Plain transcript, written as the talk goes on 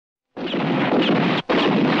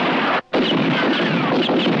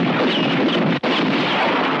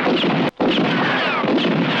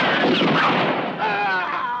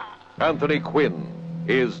Anthony Quinn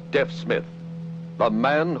is Deaf Smith, the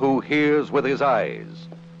man who hears with his eyes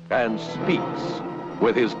and speaks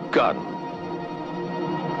with his gun.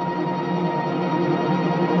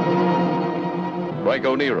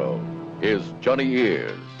 Franco Nero is Johnny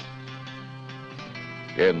Ears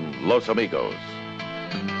in Los Amigos.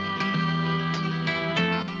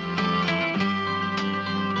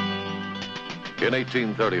 In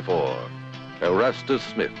 1834, Erastus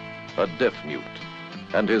Smith, a deaf mute,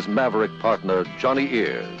 and his maverick partner, Johnny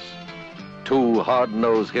Ears, two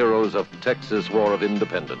hard-nosed heroes of Texas War of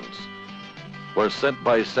Independence, were sent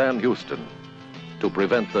by Sam Houston to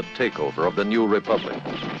prevent the takeover of the new republic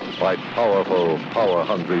by powerful,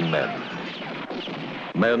 power-hungry men.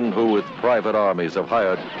 Men who, with private armies of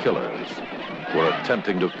hired killers, were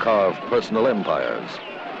attempting to carve personal empires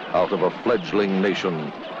out of a fledgling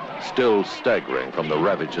nation still staggering from the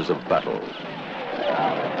ravages of battle.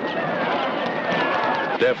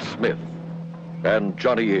 Deaf Smith and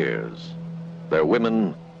Johnny Ears, their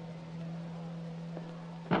women,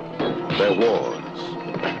 their wars.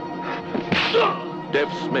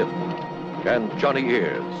 Deaf Smith and Johnny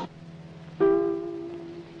Ears.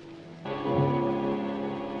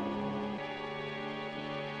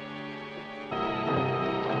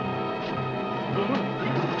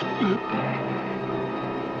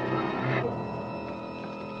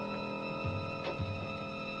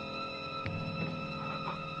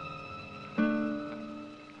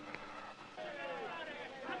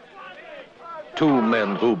 Two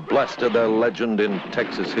men who blasted their legend in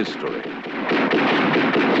Texas history.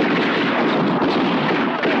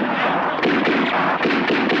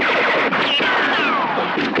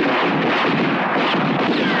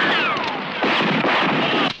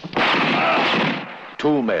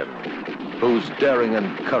 Two men whose daring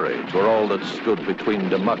and courage were all that stood between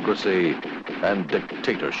democracy and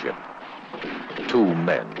dictatorship. Two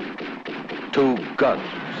men, two guns,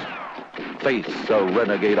 face a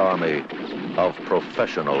renegade army of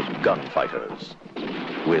professional gunfighters,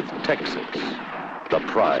 with Texas the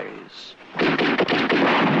prize.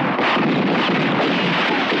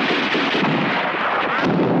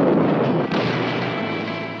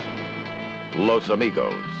 Los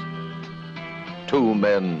Amigos, two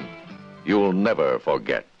men you'll never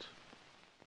forget.